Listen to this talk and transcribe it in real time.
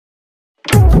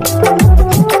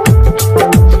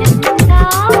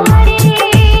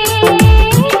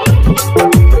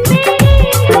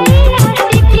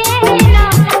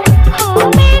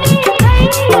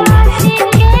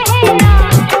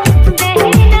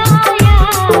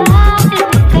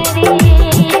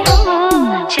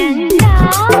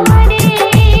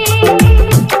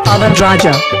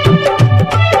Raja.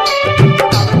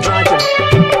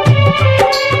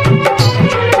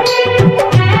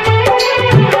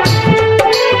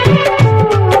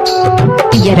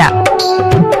 Yada.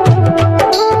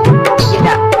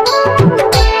 Yada.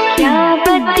 क्या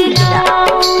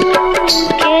बदलाऊं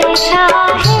कैसा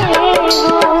है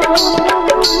वो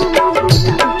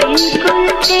बिल्कुल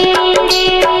तेरे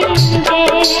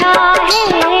जैसा है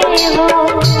वो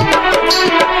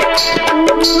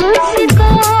उसको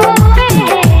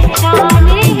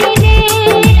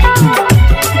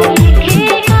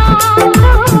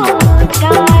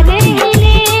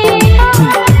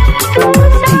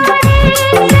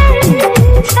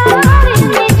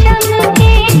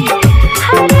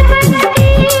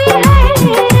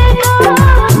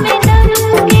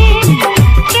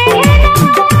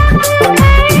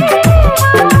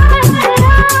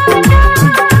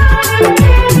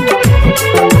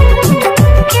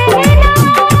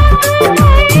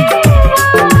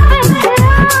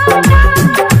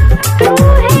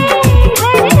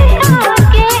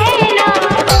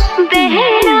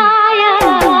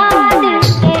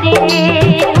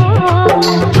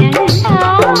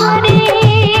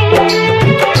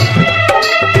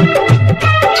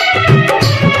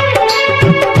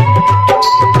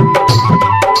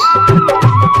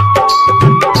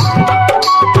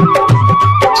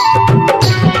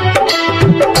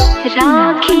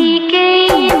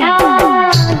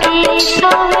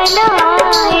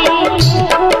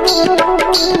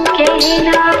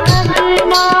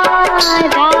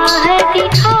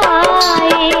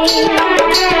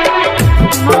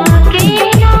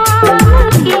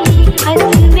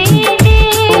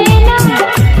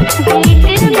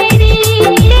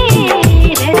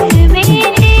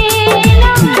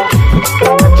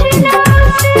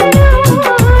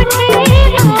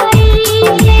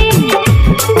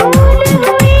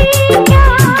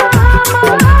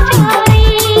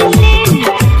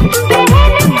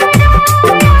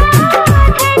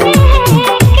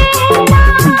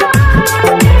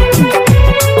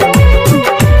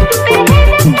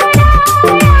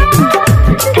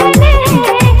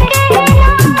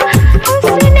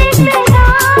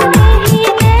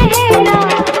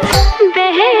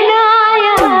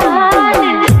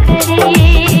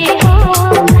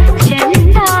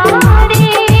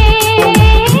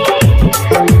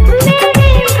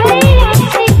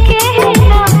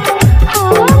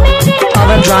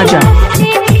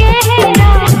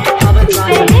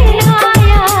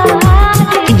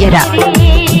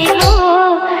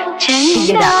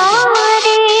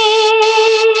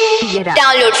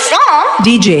Download from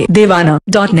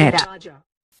djdevana.net.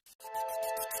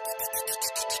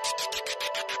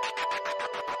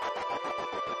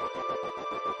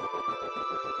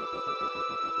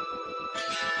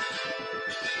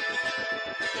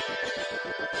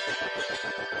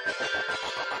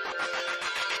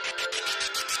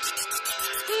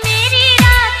 मेरी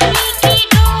राखी की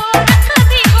डोर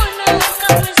कभी होना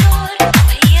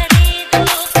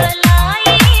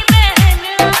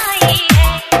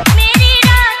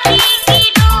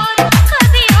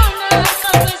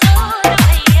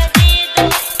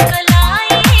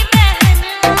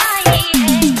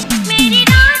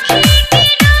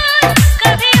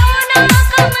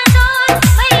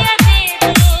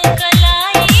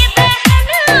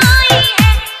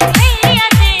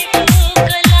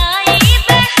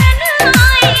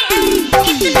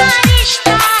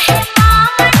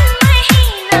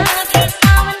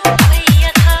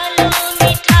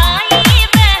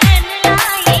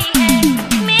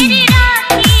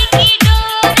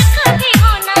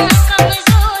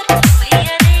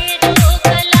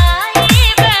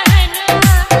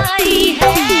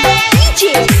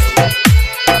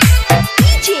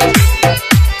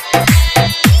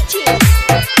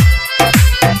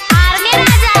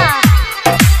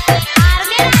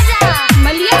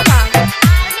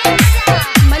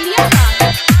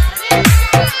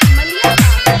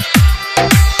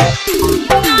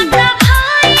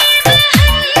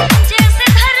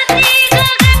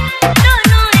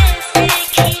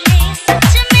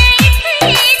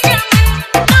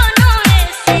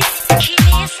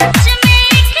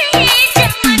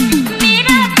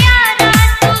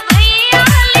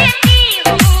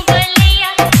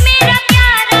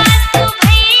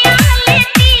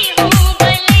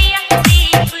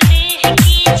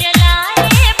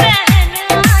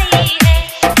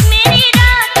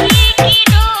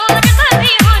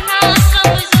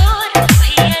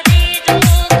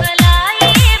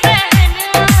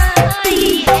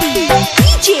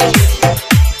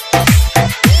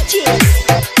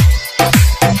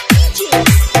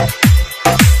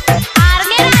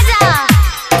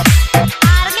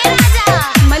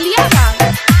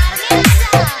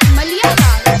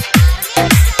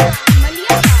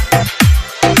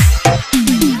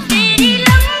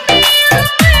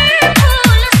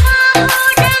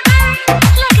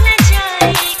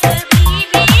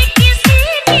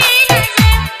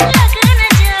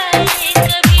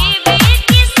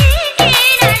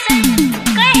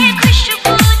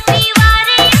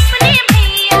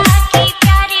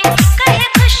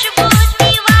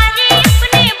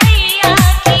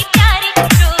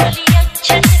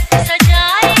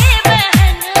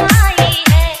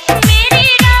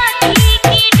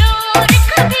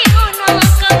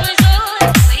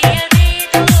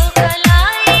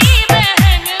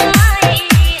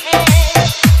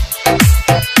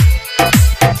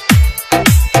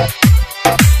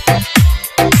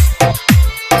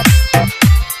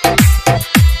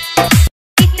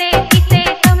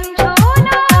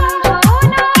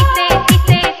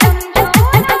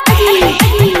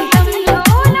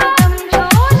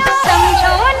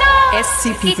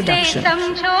production.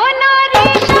 समझो ना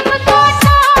रेशम का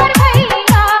तार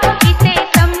भैया, इसे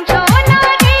समझो ना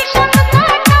रेशम का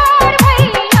तार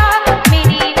भैया,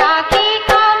 मेरी राखी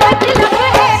का मतलब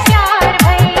है प्यार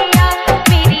भैया,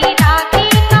 मेरी राखी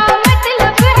का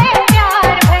मतलब है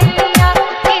प्यार भैया,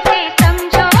 इसे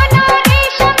समझो ना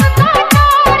रेशम का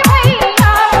तार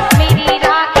भैया, मेरी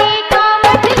राखी का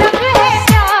मतलब है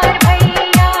प्यार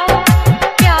भैया,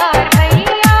 प्यार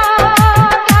भैया,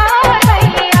 प्यार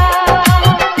भैया।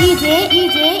 इजे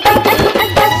इजे अजी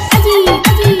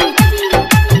अजी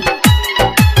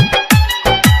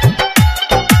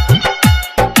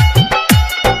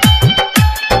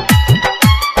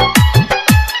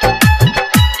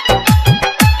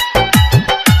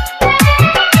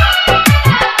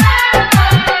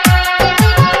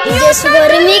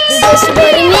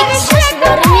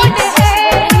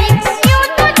यूं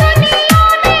तो दुनिया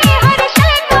में हर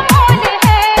शय कमोल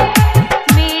है,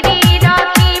 मेरी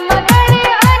राखी मगर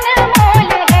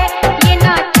अनमोल है, ये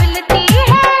ना तुलती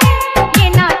है, ये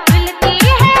ना तुलती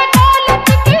है दौलत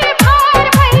के भार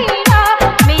भैया,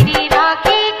 मेरी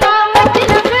राखी का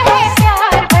मतलब है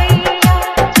प्यार भैया,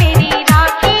 मेरी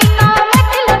राखी का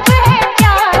मतलब है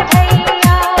प्यार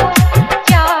भैया,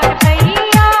 प्यार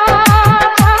भैया,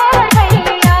 प्यार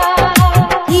भैया।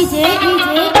 इजे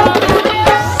इजे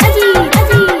अजी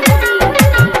अजी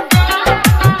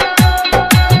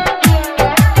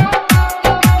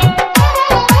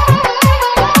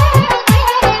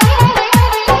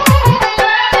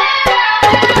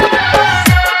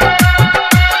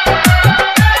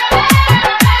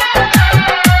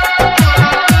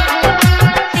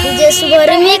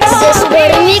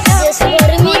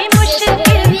कोई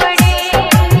मुश्किल पड़े,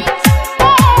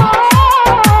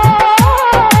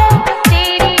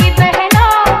 तेरी बहना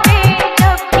पे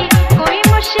जब भी कोई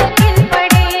मुश्किल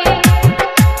पड़े,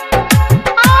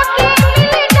 आके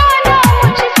मिल जाना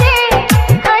मुझसे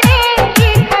खड़े ही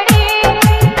खड़े,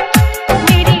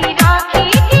 मेरी राखी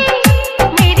की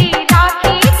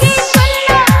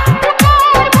सुनना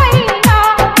पुकार भैया,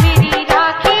 मेरी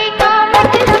राखी का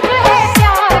मतलब है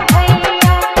प्यार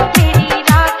भैया, मेरी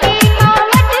राखी का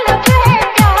मतलब है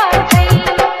प्यार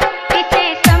भैया, इसे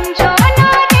समझो ना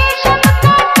रेशम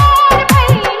का तार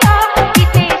भैया,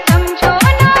 इसे समझो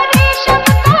ना रेशम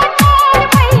का तार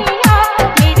भैया,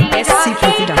 मेरी राखी का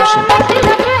production.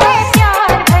 मतलब है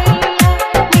प्यार भैया,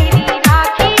 मेरी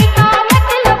राखी का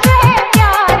मतलब है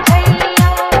प्यार भैया,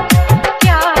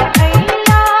 प्यार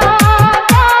भैया,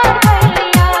 प्यार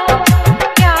भैया,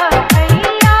 प्यार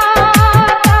भैया,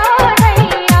 प्यार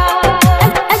भैया।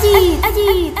 अजी अजी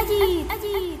अजी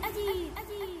अजी अजी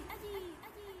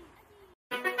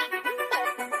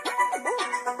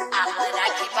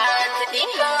राखी बांध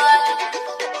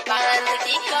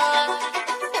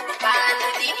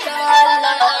दी को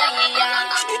लइया।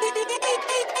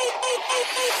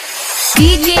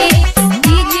 DJ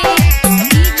DJ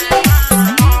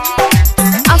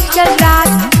Afzal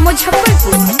Raj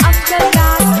Muzaffarpur, Afzal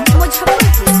Raj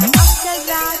Muzaffarpur, Afzal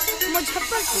Raj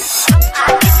Muzaffarpur.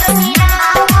 आगे दुनिया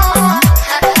आओ,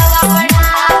 हथवा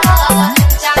बढ़ाओ,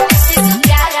 जान से तू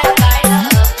प्यारा करो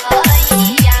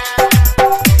भैया।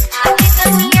 आगे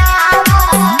दुनिया आओ,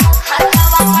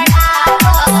 हथवा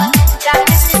बढ़ाओ, जान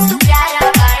से तू प्यारा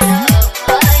करो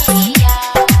भैया।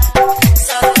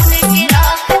 सपने के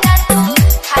रखना तू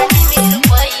खाली में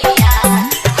रुपैया,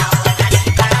 आओ राखी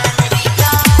बांध दी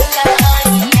को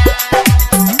लइया।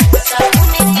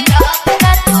 सपने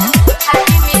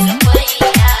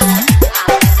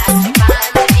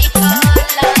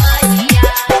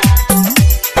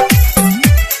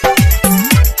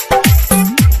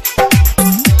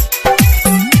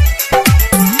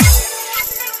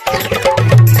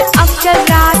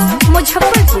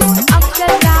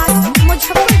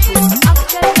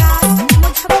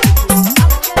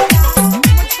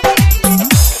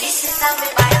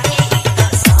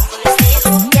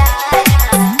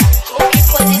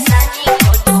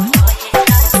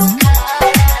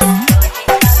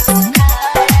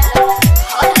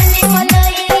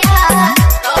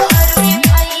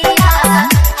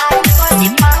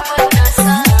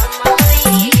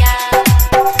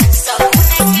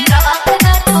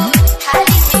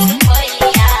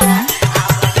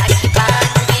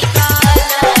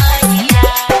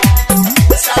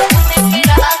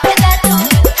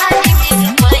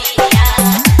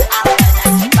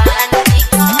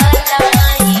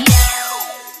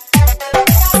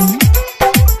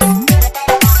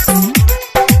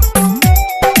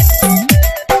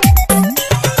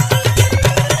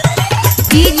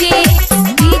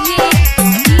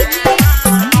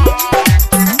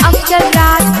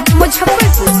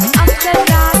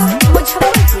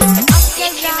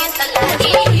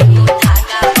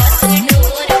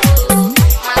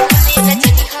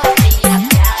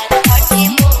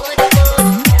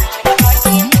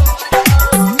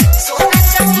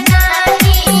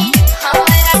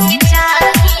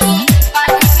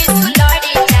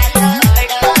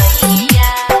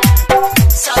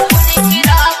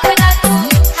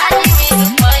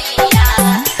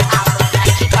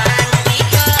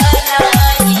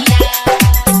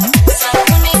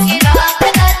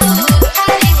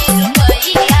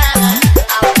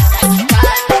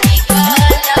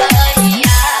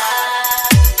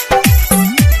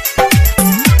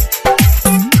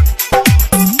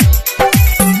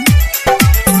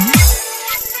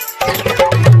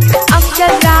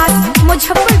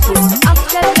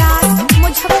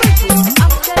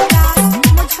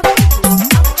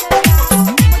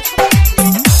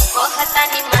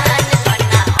तनी मान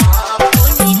बना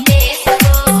पुनी देश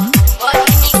हो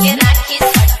बहिनी के राखी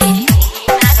सटे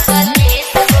ना कलेश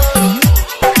हो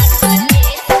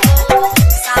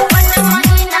सावन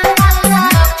महीना वाला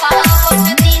पावन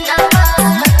दिनवा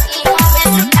ई हमें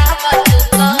लुटावा तू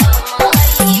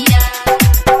कमैया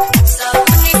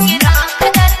सबने के राख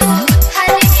दा तू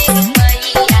खाली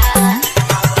रुपैया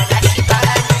राखी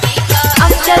बांधी का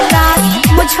अफसर रात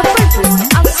मुजफ्फरपुर,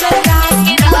 अफसर रात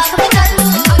के राख दा तू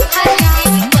खाली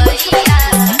रुपैया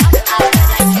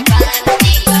राखी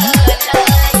बांधी का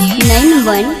लाई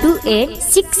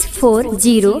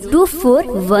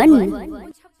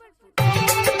 9128640241।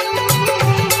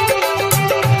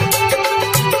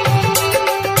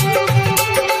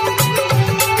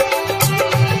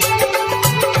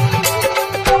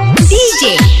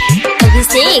 DJ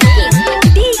Abhishek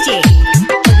DJ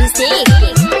Abhishek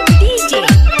DJ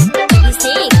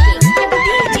Abhishek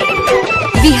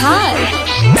Bihar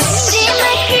प्रेम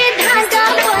के धागा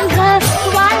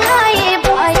बंधवाला ये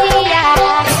भैया,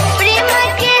 प्रेम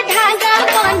के धागा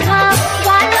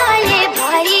बंधवाला ये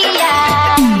भैया,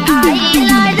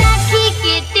 आइला राखी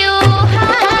के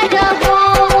त्योहार हो,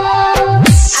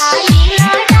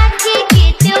 आइला राखी के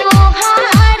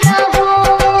त्योहार हो,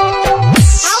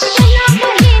 अपना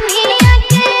बहिनिया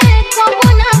के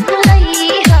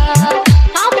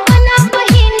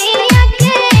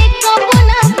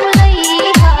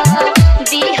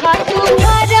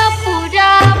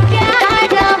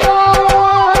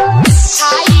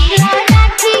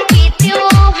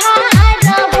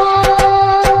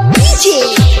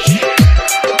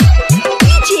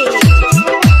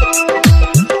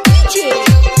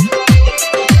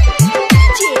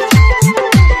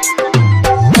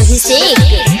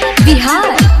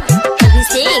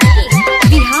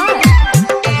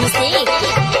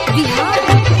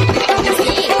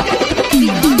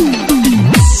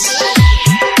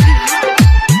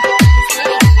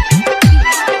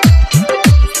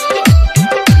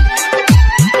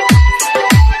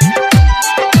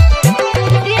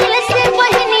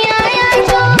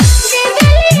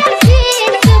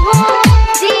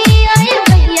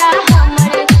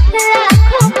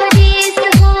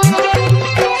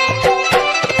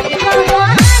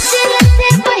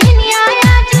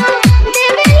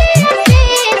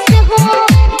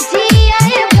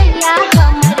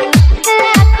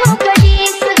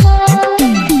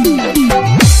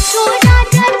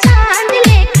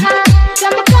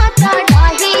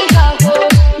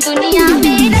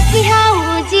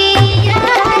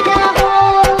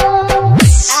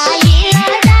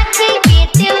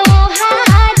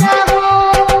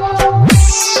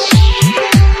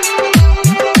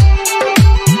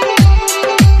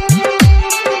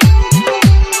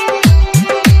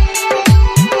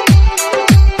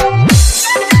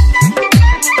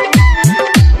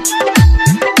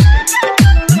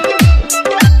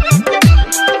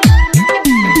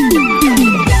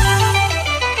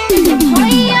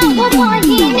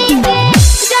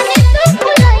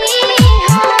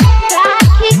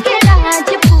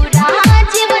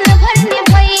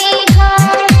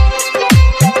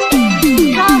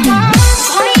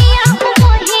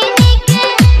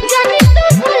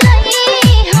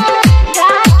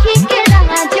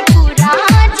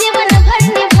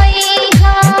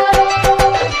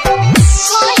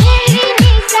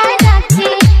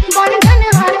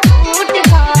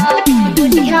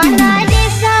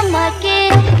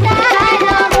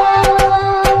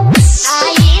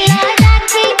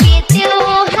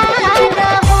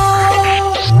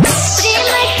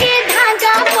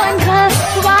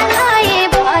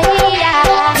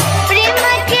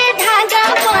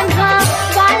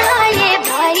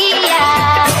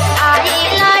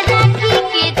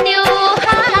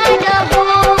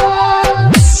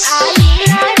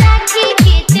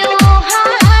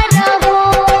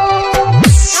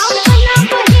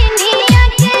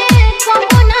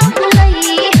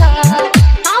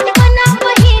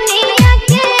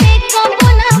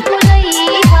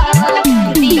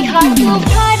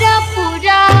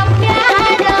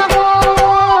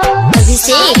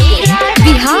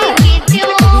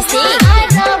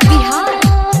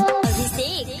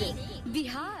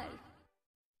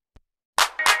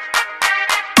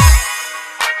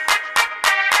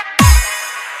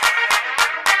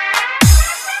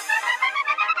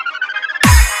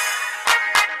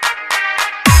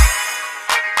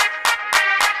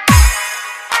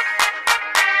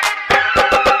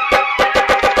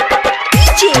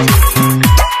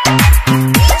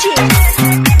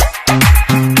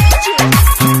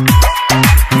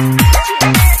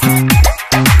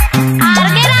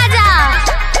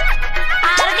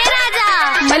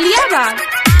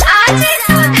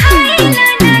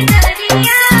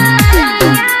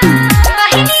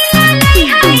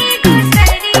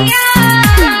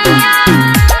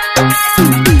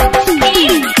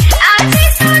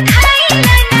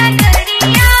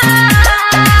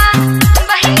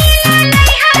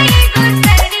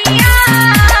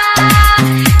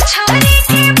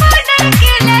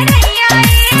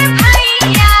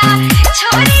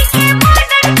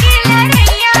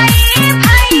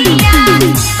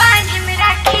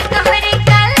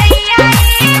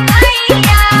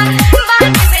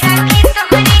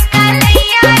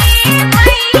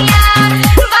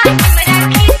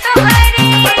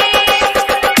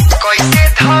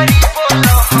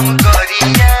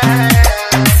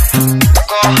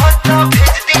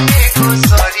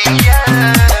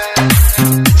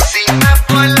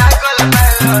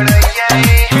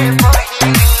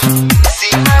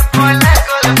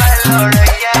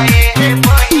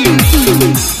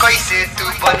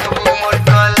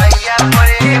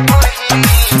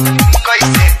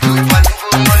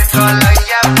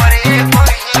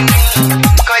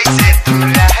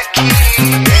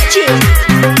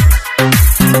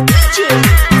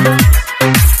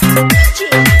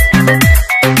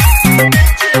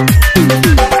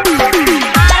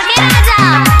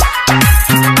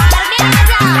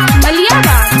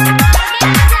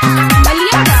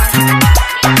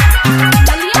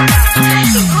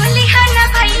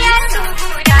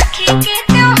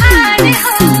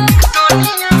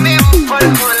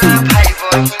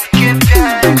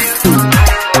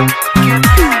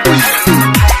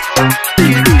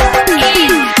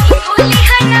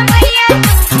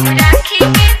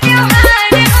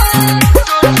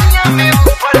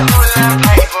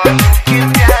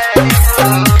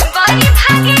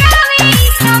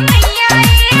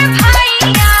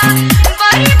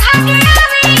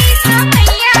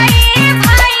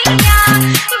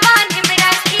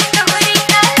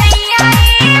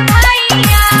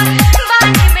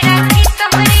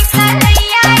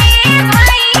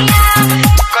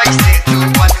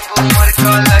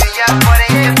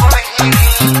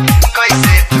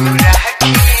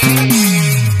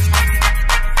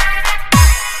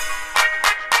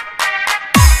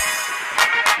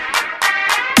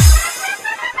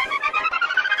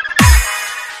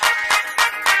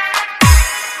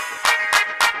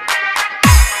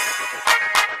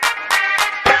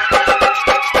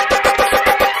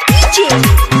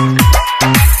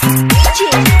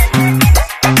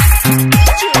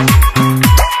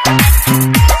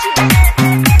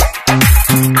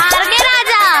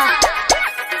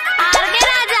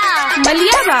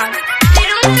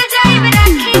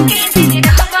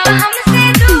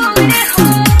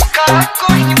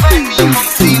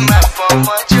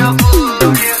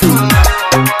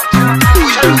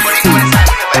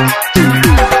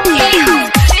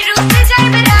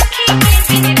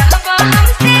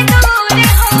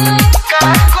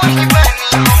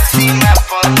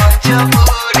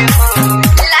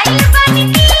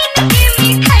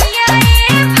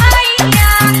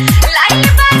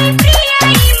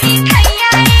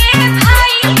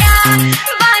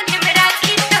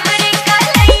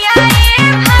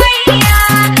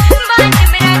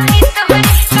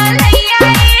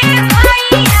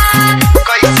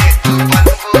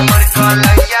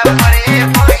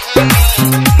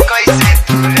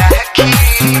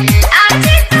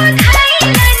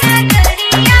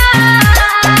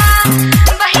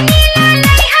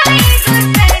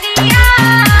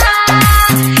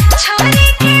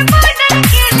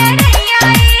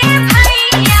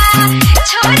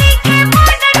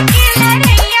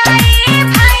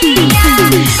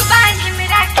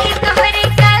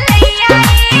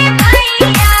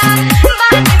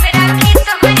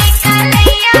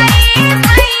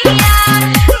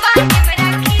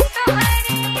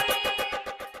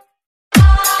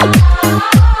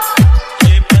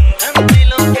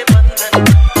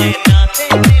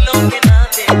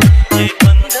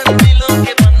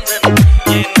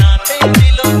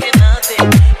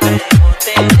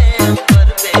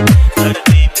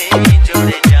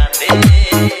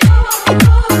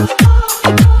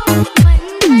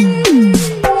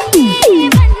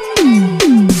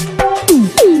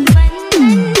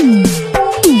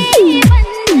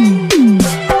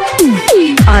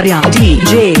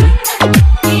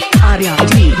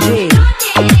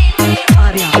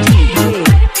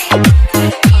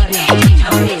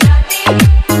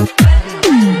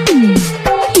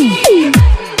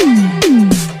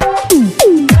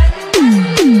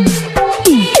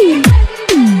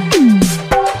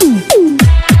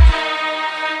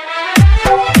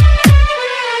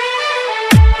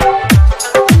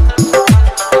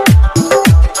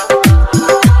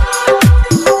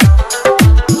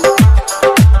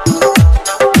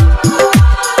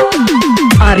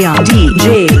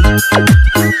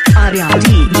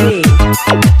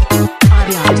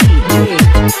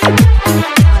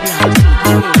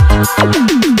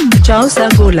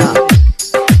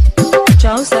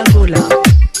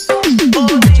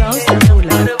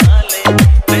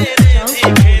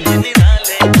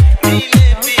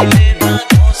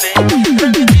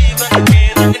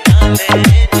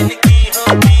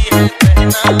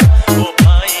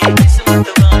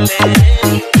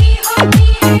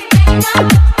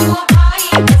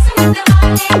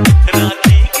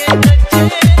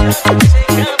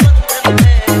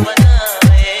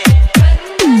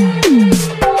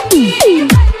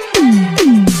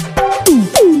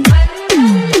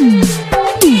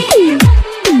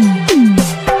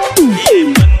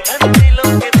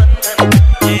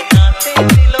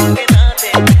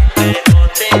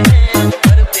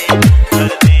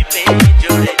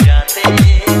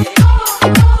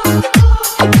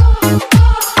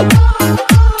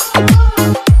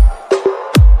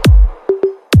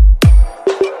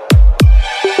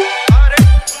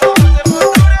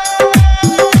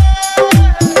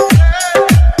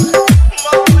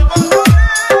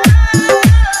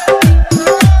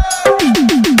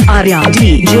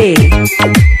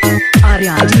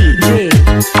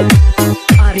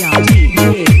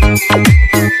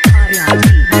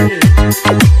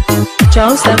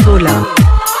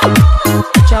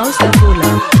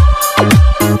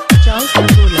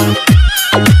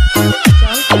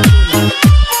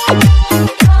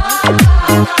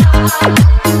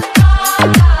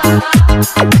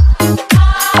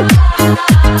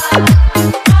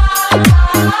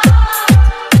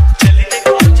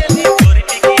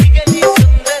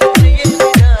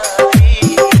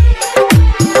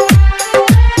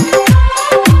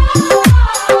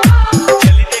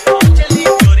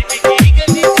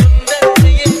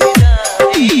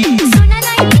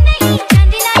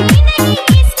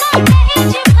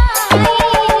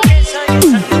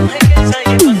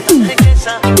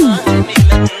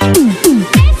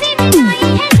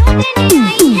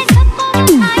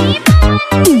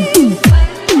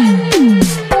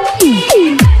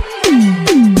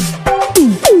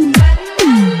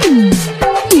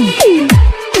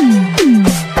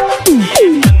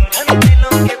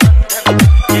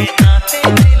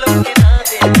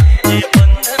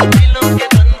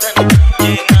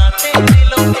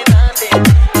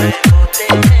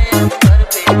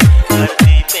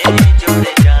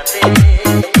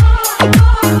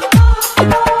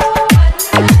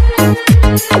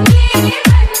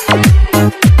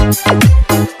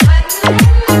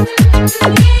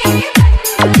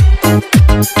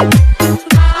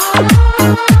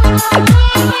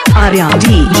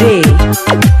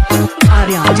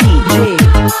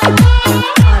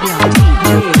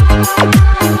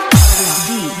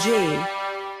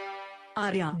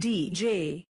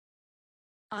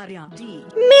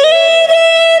मेरे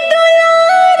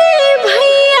दुलारे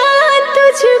भैया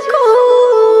तुझको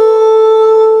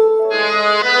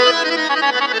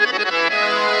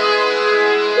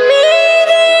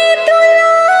मेरे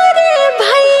दुलारे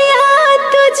भैया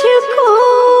तुझको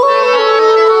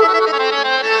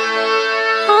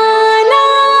आना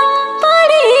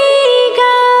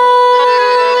पड़ेगा।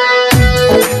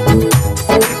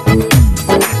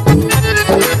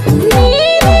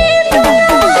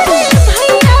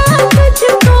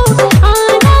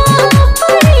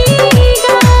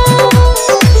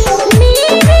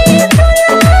 मेरे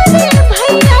दुलारे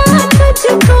भैया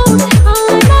तुझको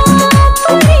आना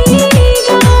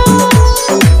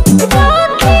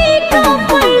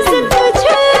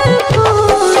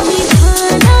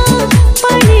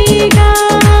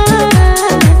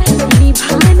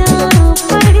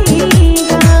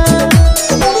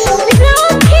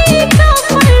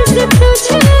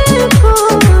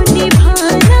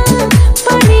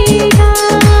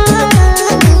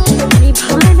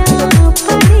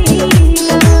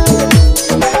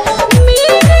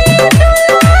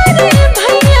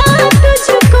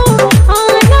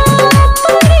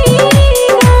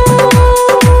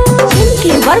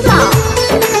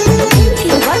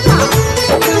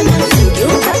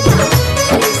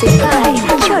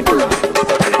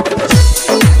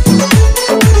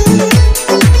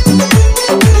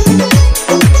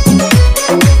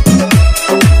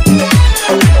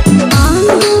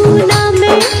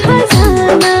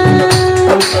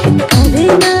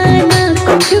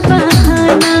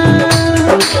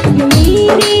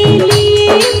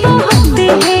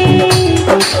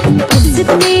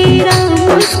तेरा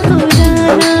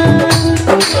मुस्कुराना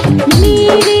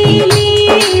मेरे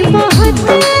लिए बहुत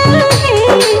है,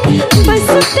 बस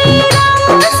तेरा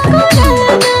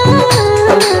मुस्कुराना,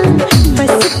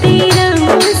 बस तेरा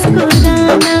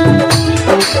मुस्कुराना।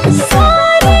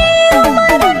 सारी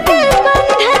उम्र के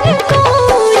बंधन को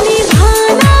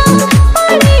निभाना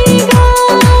पड़ेगा,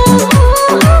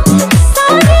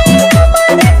 सारी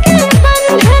उम्र के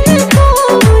बंधन को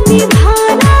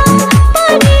निभाना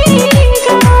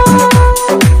पड़ेगा।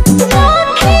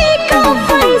 राखी का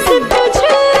फर्ज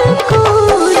तुझको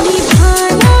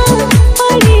निभाना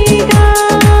पड़ेगा,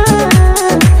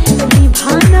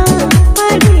 निभाना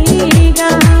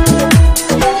पड़ेगा।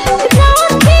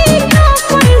 राखी का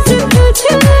फर्ज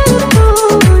तुझको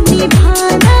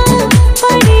निभाना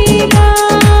पड़ेगा,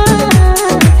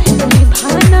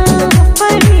 निभाना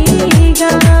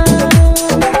पड़ेगा।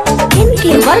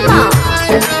 इनकी वर्मा,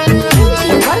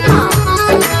 इनकी वर्मा,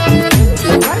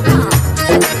 इनकी वर्मा।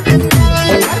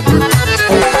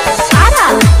 आरा,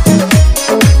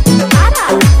 आरा,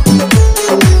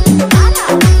 आरा।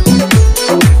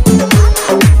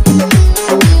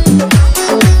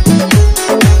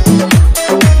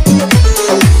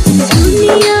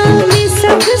 दुनिया में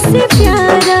सबसे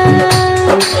प्यारा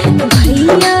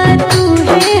भैया तू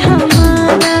है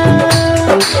हमारा,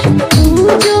 तू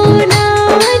जो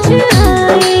नाज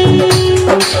आए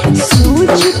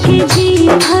सोच के जी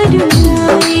भर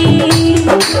आए,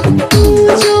 तू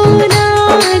जो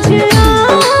नाज आए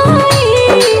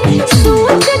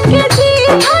सोच के जी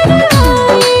भर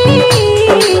आए,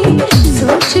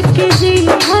 सोच के जी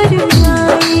भर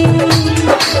आए।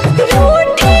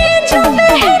 रूठे जो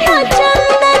बहना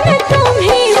चंदन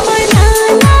तुम्हें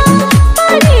मनाना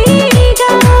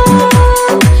पड़ेगा,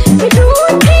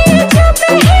 रूठे जो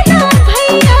बहना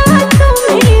भैया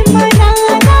तुम्हें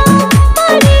मनाना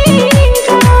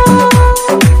पड़ेगा।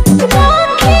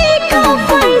 राखी का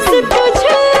फर्ज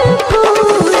तुझको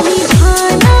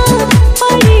निभाना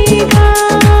पड़ेगा,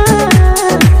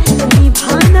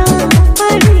 निभाना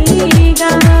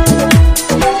पड़ेगा।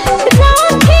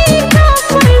 राखी का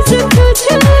फर्ज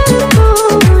तुझको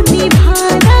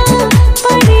निभाना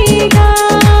पड़ेगा,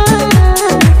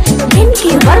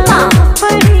 इनकी वर्मा,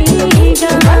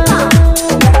 पड़ेगा।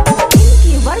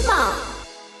 इनकी वर्मा,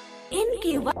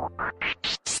 इनकी Verma.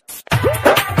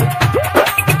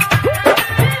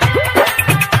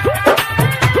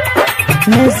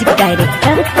 Music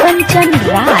director Kanchan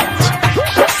Raj,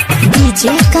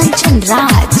 DJ Kanchan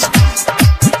Raj,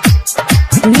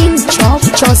 नीम चौक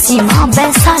चौसीमा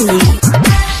वैशाली।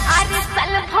 अरे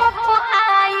सलभो को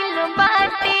आइल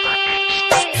बाटे,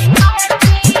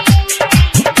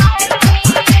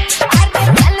 अरे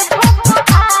सलभो को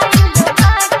आइल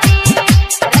बाटे,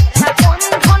 रक्षा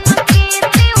बंधन के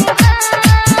त्योहार,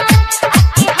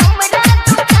 आके हमरा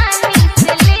दुकानी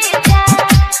से ले जा,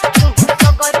 तू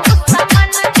सगरो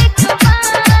सामान दिखवा।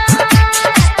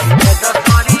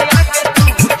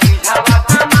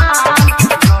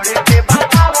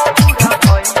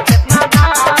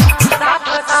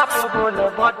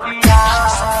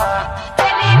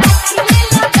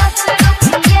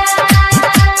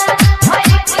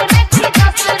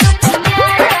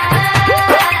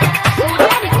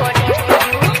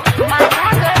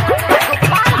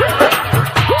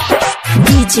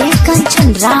 डीजे कंचन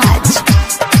राज,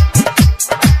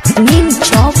 नीम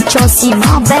चौक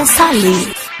चौसीमा वैशाली।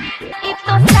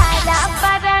 तो सारा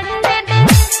बरंडे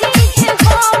चीज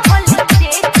हो बोल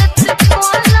देखत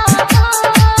कोलो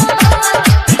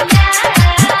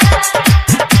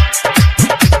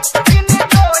किने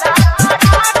तोड़ा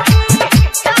राखी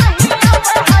चाहिए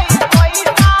भाई कोई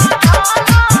साथ में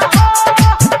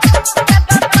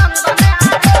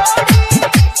आरोड़ी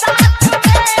साथ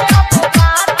में अब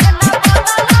बात न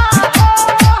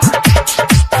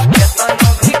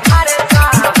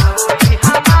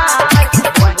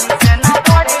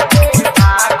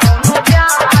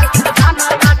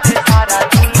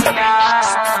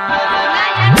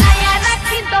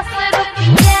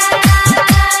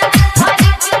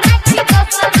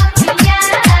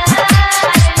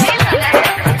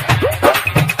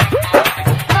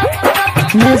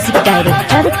music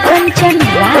director Kanchan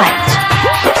Raj,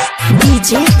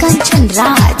 DJ Kanchan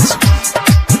Raj,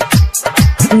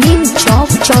 नीम चौक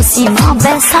चौसीमा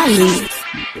वैशाली।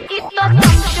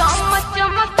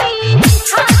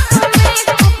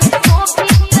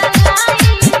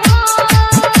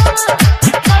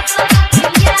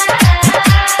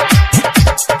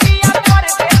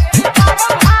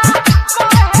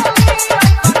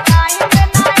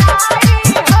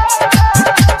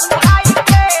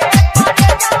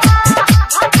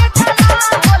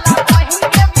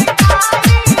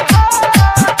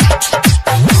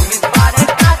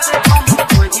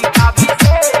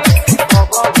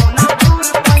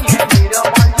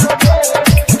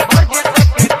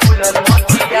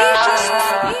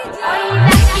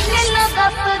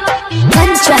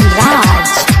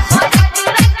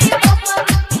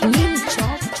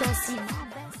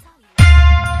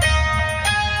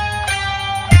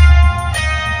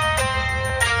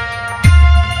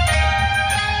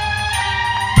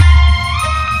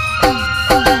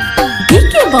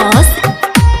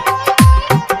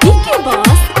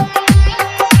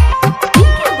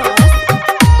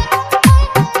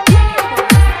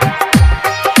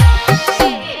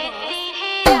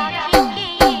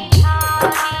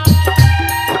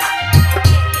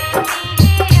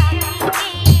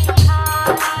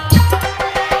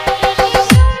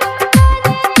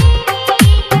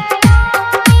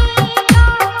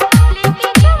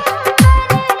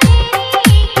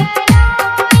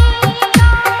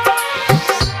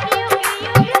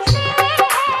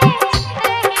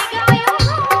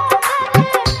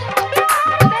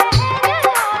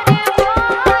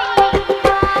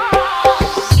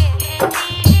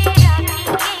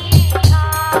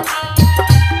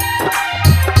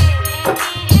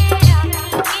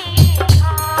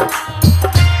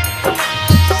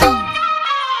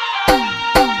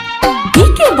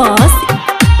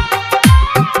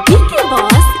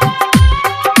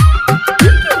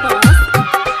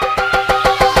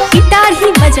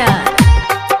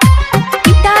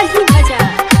 गिटार ही बजा,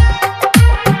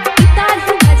 गिटार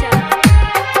ही बजा,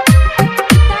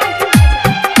 गिटार ही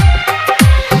बजा।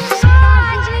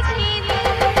 आज की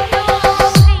तो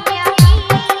भैया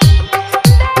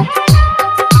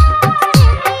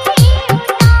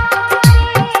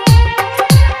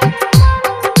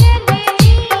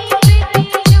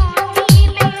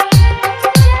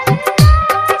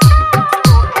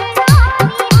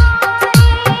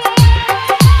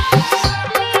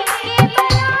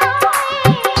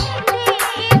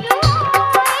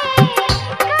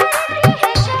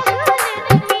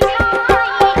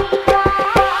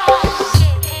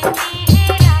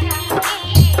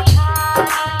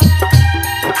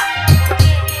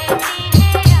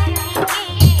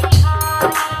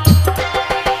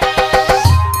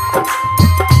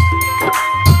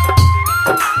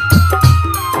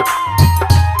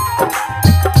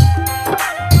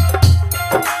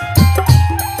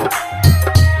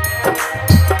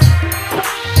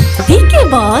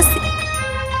boss,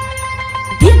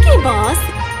 DK boss,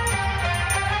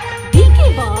 DK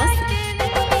boss,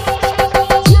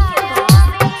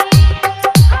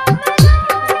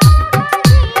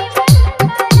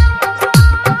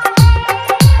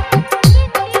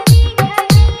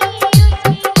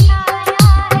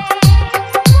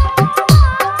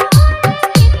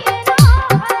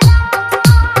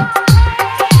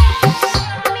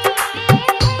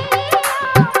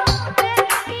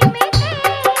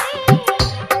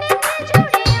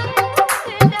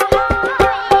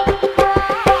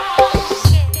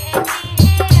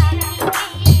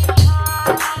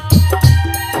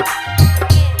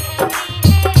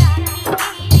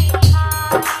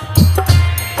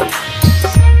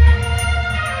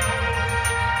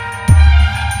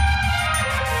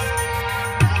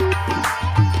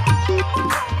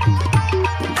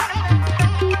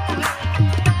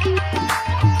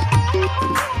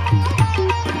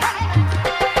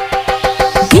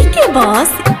 boss,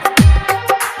 DK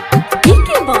boss,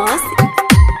 DK boss,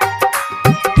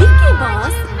 DK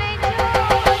boss.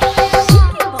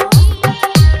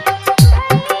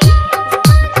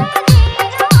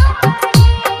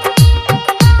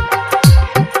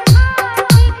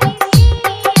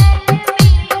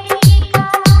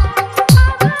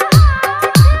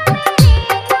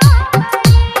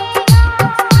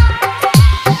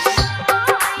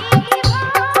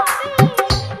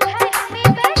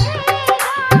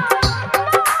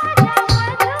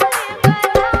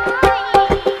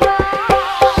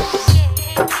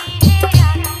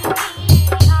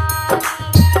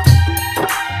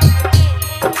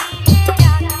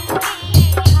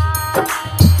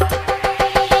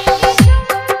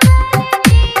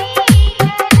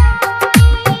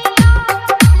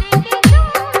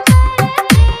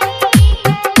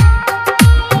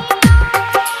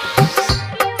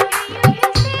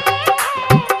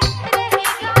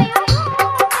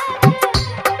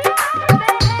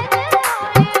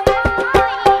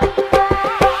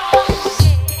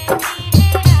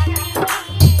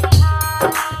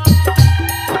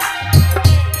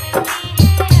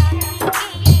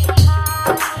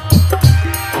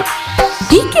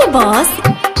 Boss,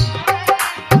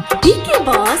 DK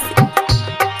boss,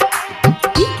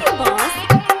 DK boss,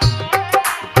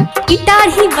 guitar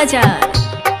ही बजा,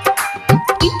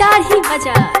 गिटार ही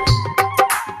बजा।